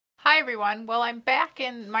Hi everyone. Well, I'm back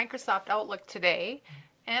in Microsoft Outlook today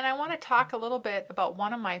and I want to talk a little bit about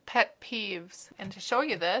one of my pet peeves. And to show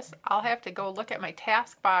you this, I'll have to go look at my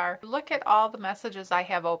taskbar, look at all the messages I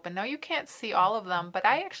have open. Now you can't see all of them, but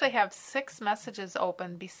I actually have 6 messages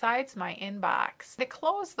open besides my inbox. To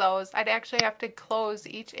close those, I'd actually have to close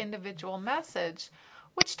each individual message,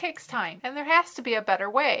 which takes time. And there has to be a better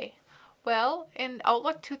way. Well, in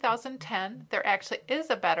Outlook 2010, there actually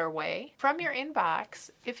is a better way. From your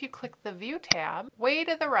inbox, if you click the View tab, way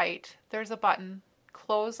to the right, there's a button,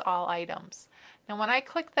 Close All Items. Now when I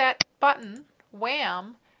click that button,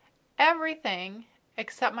 wham, everything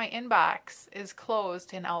except my inbox is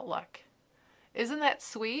closed in Outlook. Isn't that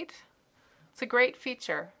sweet? It's a great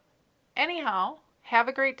feature. Anyhow, have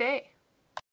a great day.